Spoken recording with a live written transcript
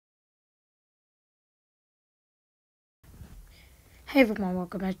Hey everyone,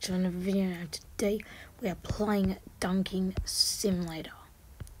 welcome back to another video. And today we are playing Dunking Simulator.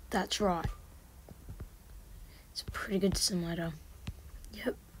 That's right. It's a pretty good simulator.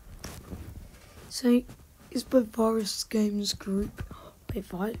 Yep. So it's by Virus Games Group. Wait,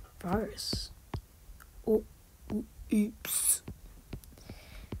 Virus? Oh, oops.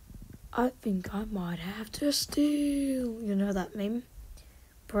 I think I might have to steal. You know that meme?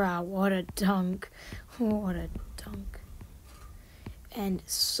 Bruh, what a dunk. What a dunk. And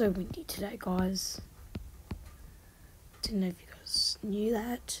it's so windy today, guys. Didn't know if you guys knew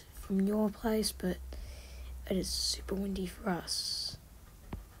that from your place, but it is super windy for us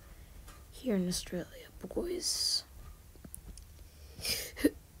here in Australia, boys.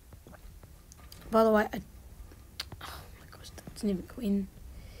 By the way, oh my gosh, that didn't even go in.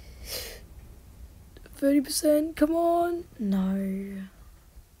 30%, come on. No.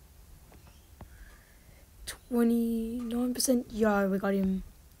 29%. Yo, we got him.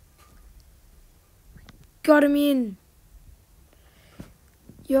 Got him in.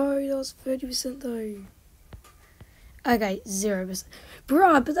 Yo, that was 30% though. Okay, 0%.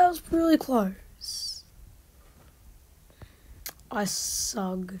 Bruh, but that was really close. I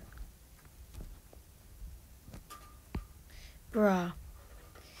suck. Bruh.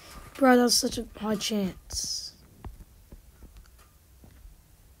 Bruh, that was such a high chance.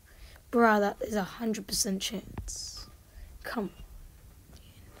 Bruh, that is 100% chance. Come on.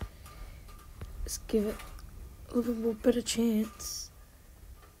 Let's give it a little bit more better chance.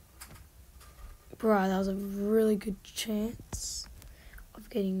 Bruh, that was a really good chance of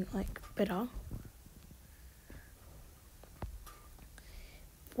getting, like, better.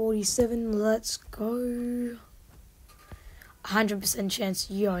 47, let's go. 100% chance.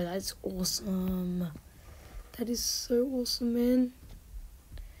 Yo, that's awesome. That is so awesome, man.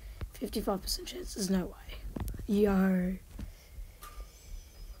 55% chance. There's no way. Yo.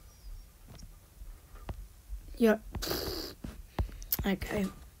 Yo. Okay.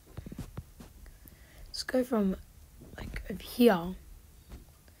 Let's go from, like, over here.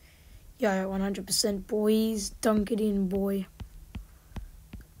 Yo, 100% boys. Dunk it in, boy.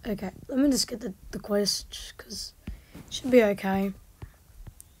 Okay. Let me just get the quest, because it should be okay.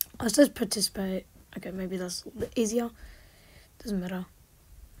 Let's just participate. Okay, maybe that's a little bit easier. Doesn't matter.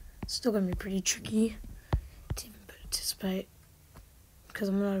 Still gonna be pretty tricky to even participate because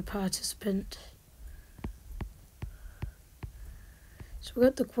I'm not a participant. So we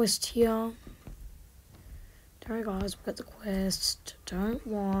got the quest here. Don't worry, guys, we got the quest. Don't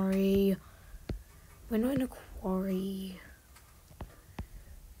worry, we're not in a quarry.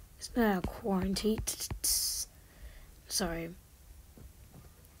 It's not a quarantine. Sorry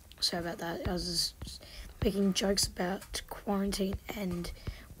about that. I was just making jokes about quarantine and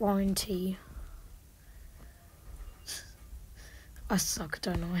warranty. I suck,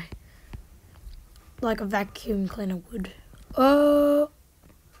 don't I? Like a vacuum cleaner would. Oh,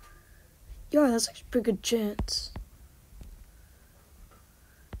 yo, that's actually a pretty good chance.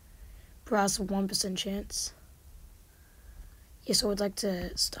 Brass, 1% chance. Yes, I would like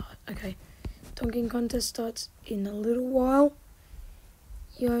to start. Okay, dunking contest starts in a little while.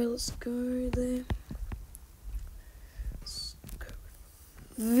 Yo, let's go there.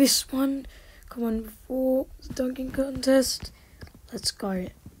 This one, come on, for the dunking contest. Let's go.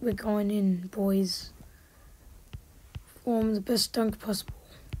 We're going in, boys. Form the best dunk possible.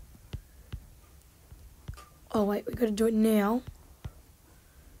 Oh wait, we gotta do it now.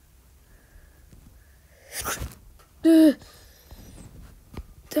 No.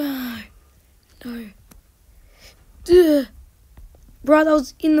 Bro, that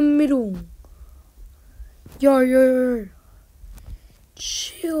was in the middle. Yo.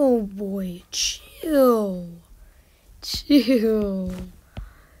 Chill, boy. Chill.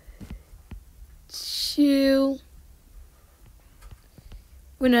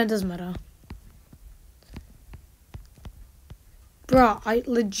 Well, no, it doesn't matter. Bruh, I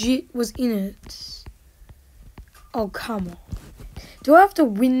legit was in it. Oh, come on. Do I have to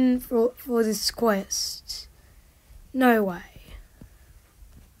win for this quest? No way.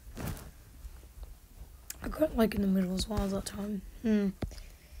 I got like in the middle as well that time.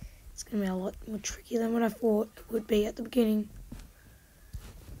 It's gonna be a lot more tricky than what I thought it would be at the beginning.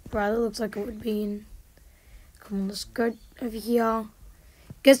 Right, it looks like it would be in. Come on, let's go over here.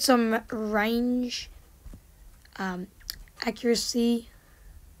 Get some range, accuracy,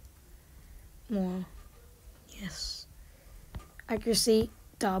 more. Yes, accuracy.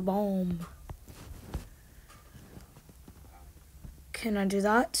 Da bomb. Can I do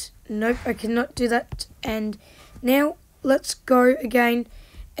that? Nope, I cannot do that. And now let's go again.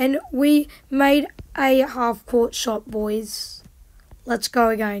 And we made a half-court shot, boys. Let's go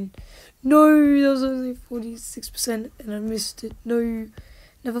again. No, that was only 46% and I missed it. No,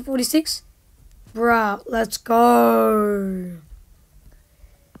 never 46. Bruh, let's go.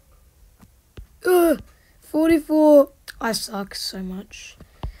 44. I suck so much.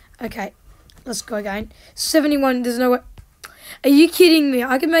 Okay, let's go again. 71. There's no way. Are you kidding me?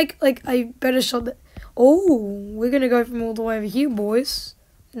 I can make like a better shot. Oh, we're gonna go from all the way over here, boys.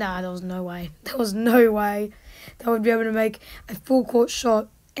 Nah, there was no way. There was no way that I would be able to make a full court shot.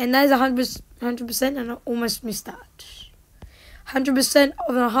 And that is 100%, and I almost missed that. 100%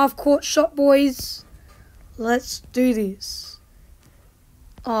 of a half court shot, boys. Let's do this.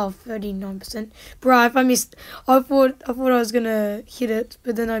 Oh, 39%. Bruh, if I missed, I thought I was gonna hit it,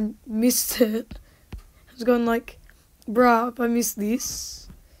 but then I missed it. I was going like, bruh, if I missed this,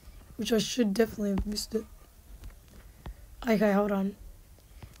 which I should definitely have missed it. Okay, hold on.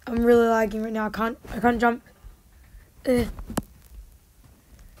 I'm really lagging right now. I can't jump. Hold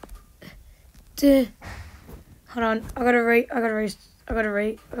on. I gotta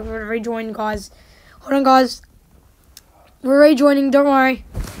rejoin, guys. Hold on, guys. We're rejoining, don't worry.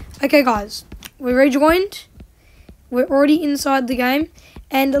 Okay, guys. We're rejoined. We're already inside the game.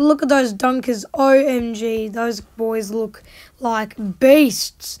 And look at those dunkers. OMG. Those boys look like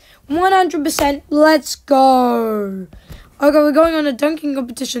beasts. 100%. Let's go. Okay, we're going on a dunking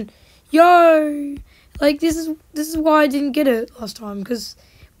competition. Yo. Like, this is why I didn't get it last time. Because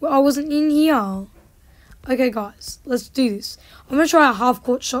I wasn't in here. Okay, guys. Let's do this. I'm going to try a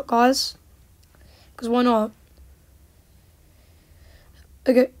half-court shot, guys. Because why not?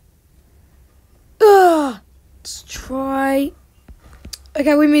 Okay. Let's try.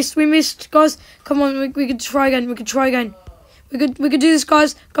 Okay, we missed, guys. Come on, we could try again. We could do this,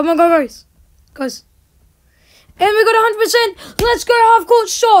 guys. Come on, guys. And we got 100%. Let's go, half court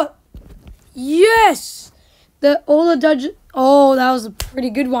shot. Yes. All the judges. Oh, that was a pretty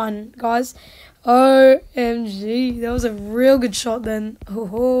good one, guys. OMG, that was a real good shot then.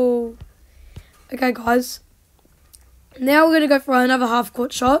 Oh. Okay, guys. Now we're going to go for another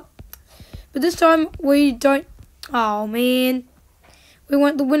half-court shot. But this time, we don't... Oh, man. We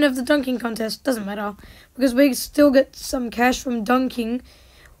want the winner of the dunking contest. Doesn't matter. Because we still get some cash from dunking.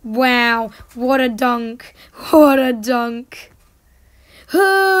 Wow. What a dunk. What a dunk.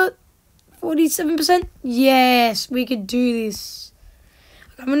 47%? Yes, we could do this.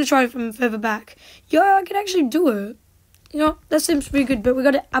 I'm going to try it from further back. Yeah, I can actually do it. You know, that seems pretty good. But we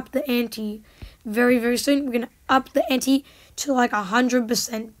got to up the ante very, very soon. We're going to up the ante to like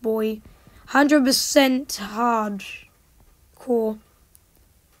 100%, boy. 100% hardcore.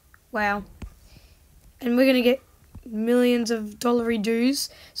 Wow. And we're going to get millions of dollary dues.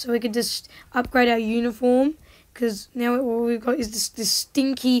 So we could just upgrade our uniform. Because now all we've got is this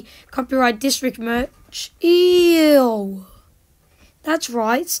stinky copyright district merch. Ew. That's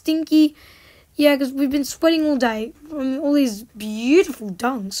right. Stinky. Yeah, because we've been sweating all day from all these beautiful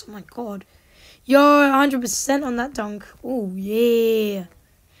dunks. Oh my god. Yo, 100% on that dunk. Oh, yeah.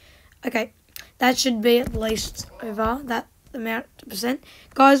 Okay. That should be at least over that amount of percent.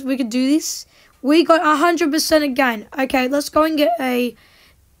 Guys, we could do this. We got 100% again. Okay, let's go and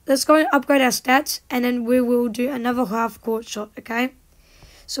upgrade our stats. And then we will do another half-court shot, okay?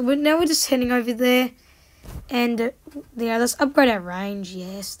 So now we're just heading over there. And yeah, let's upgrade our range.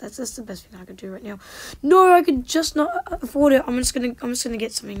 Yes, that's the best thing I could do right now. No, I could just not afford it. I'm just gonna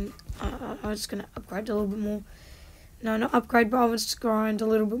get something. I'm just gonna upgrade a little bit more. No, not upgrade, but I'll just grind a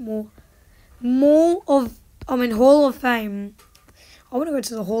little bit more. Hall of Fame. I want to go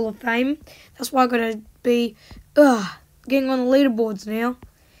to the Hall of Fame. That's why I gotta be getting on the leaderboards now.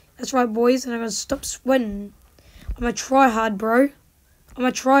 That's right, boys, and I gotta stop sweating. I'm a try hard, bro. I'm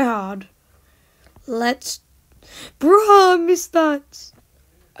a try hard. Bro, I missed that.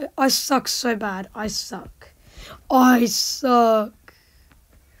 I suck so bad. I suck.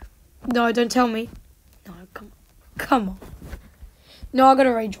 No, don't tell me. No, come on. No, I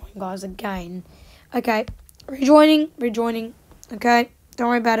gotta rejoin, guys, again. Okay, rejoining. Okay, don't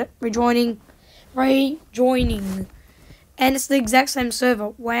worry about it. Rejoining. And it's the exact same server.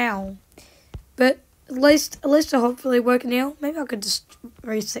 Wow. But at least it'll hopefully work now. Maybe I could just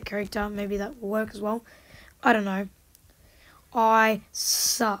reset character. Maybe that will work as well. I don't know. I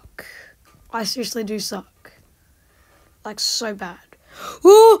suck. I seriously do suck. Like, so bad.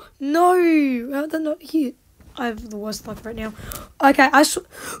 Oh, no. How did that not hit? I have the worst luck right now. Okay,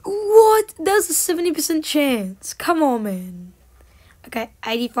 what? There's a 70% chance. Come on, man. Okay,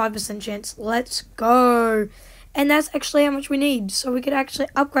 85% chance. Let's go. And that's actually how much we need. So we could actually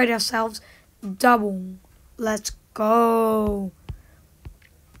upgrade ourselves double. Let's go.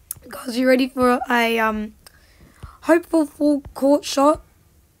 Guys, you ready for a hope for full court shot.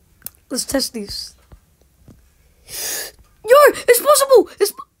 Let's test this. Yo, it's possible.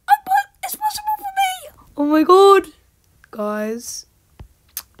 It's possible for me. Oh my god, guys.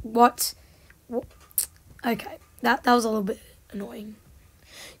 What? Okay, that was a little bit annoying.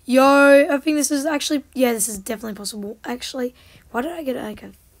 Yo, I think this is actually, yeah, this is definitely possible. Actually, why did I get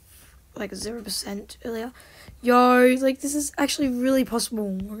like a 0% earlier? Yo, like this is actually really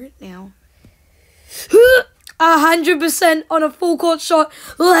possible right now. 100% on a full court shot.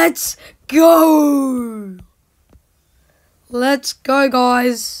 Let's go. Let's go,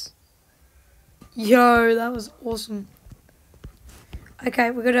 guys. Yo, that was awesome.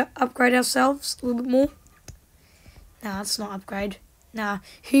 Okay, we're gonna upgrade ourselves a little bit more. Nah, let's not upgrade. Nah,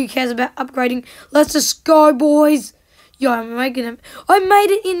 who cares about upgrading? Let's just go, boys. Yo, I made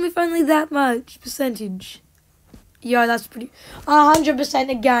it in with only that much percentage. Yo, that's pretty. 100%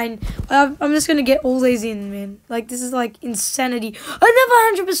 again. I'm just gonna get all these in, man. Like, this is like insanity.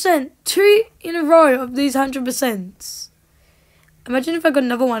 Another 100%. 2 in a row of these 100%. Imagine if I got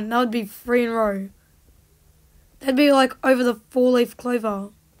another one. That would be 3 in a row. That'd be like over the 4-leaf clover.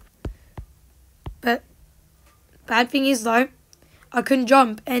 But bad thing is though, I couldn't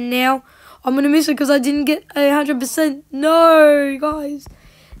jump, and now I'm gonna miss it because I didn't get 100%. No, guys,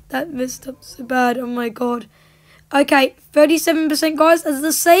 that messed up so bad. Oh my god. Okay, 37%, guys. As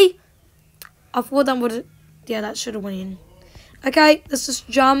the C, I thought that would. Yeah, that should have went in. Okay, let's just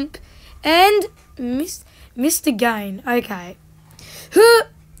jump and missed again. Okay.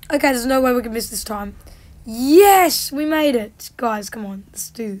 Okay, there's no way we can miss this time. Yes, we made it. Guys, come on. Let's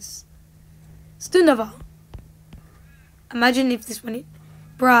do this. Let's do another. Imagine if this went in.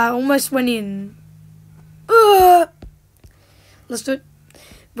 Bruh, almost went in. Let's do it.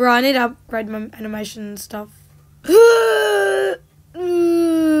 Bruh, I need to upgrade my animation and stuff.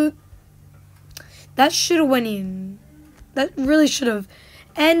 That should have went in. That really should have.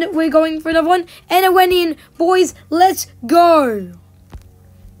 And we're going for another one. And it went in. Boys, let's go.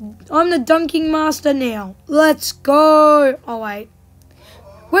 I'm the dunking master now. Let's go. Oh, wait.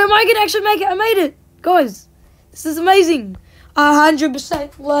 Where am I going to actually make it? I made it. Guys, this is amazing.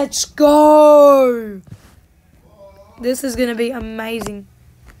 100%. Let's go. This is going to be amazing.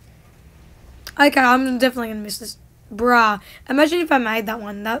 Okay, I'm definitely going to miss this. Bruh. Imagine if I made that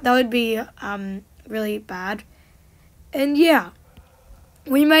one. That would be really bad. And yeah.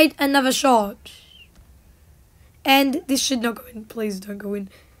 We made another shot. And this should not go in. Please don't go in.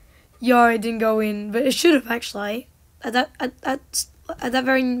 Yo, it didn't go in, but it should have actually. At that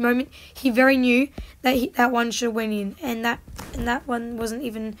very moment, he very knew that that one should have went in, and that one wasn't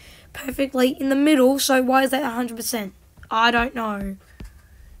even perfectly in the middle. So why is that 100%? I don't know.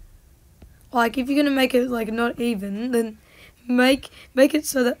 Like, if you're gonna make it like not even, then make it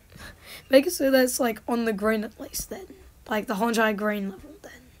so that it's like on the green at least. Then, like the Honjai green level.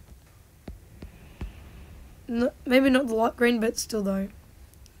 Then, maybe not the light green, but still though.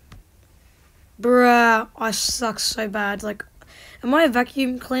 Bruh, I suck so bad. Like, am I a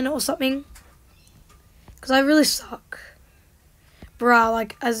vacuum cleaner or something? Because I really suck. Bruh,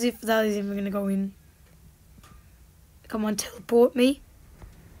 like, as if that is even going to go in. Come on, teleport me.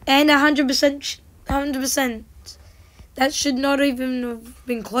 And 100%. That should not even have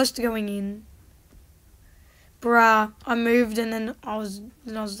been close to going in. Bruh, I moved and then I was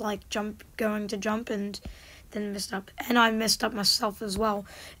like going to jump and then messed up. And I messed up myself as well.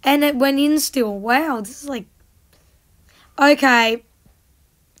 And it went in still. Wow, this is like... Okay.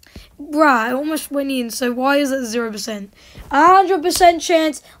 Bruh, it almost went in. So why is it 0%? 100%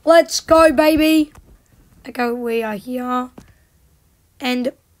 chance. Let's go, baby. Okay, we are here.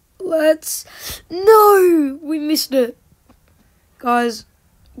 And let's... No! We missed it. Guys,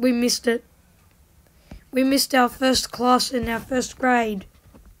 we missed it. We missed our first class in our first grade.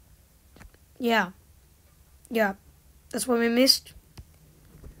 Yeah. Yeah, that's what we missed.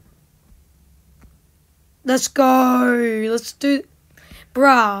 Let's go. Let's do...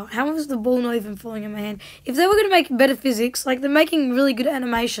 Bruh, how was the ball not even falling in my hand? If they were going to make better physics, like they're making really good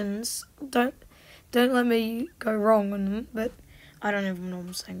animations, don't let me go wrong on them, but I don't even know what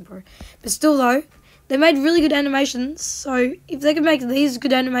I'm saying, bro. But still though, they made really good animations, so if they could make these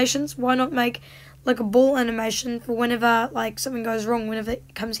good animations, why not make like a ball animation for whenever like something goes wrong, whenever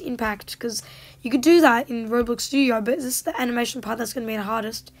it comes impact, because you could do that in Roblox Studio, but this is the animation part that's going to be the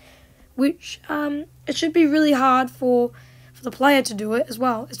hardest, which it should be really hard for the player to do it as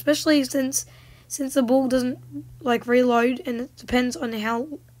well, especially since the ball doesn't like reload, and it depends on how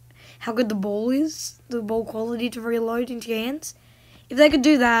good the ball is, the ball quality to reload into your hands. If they could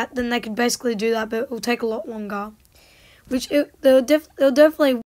do that, then they could basically do that, but it will take a lot longer, which they'll definitely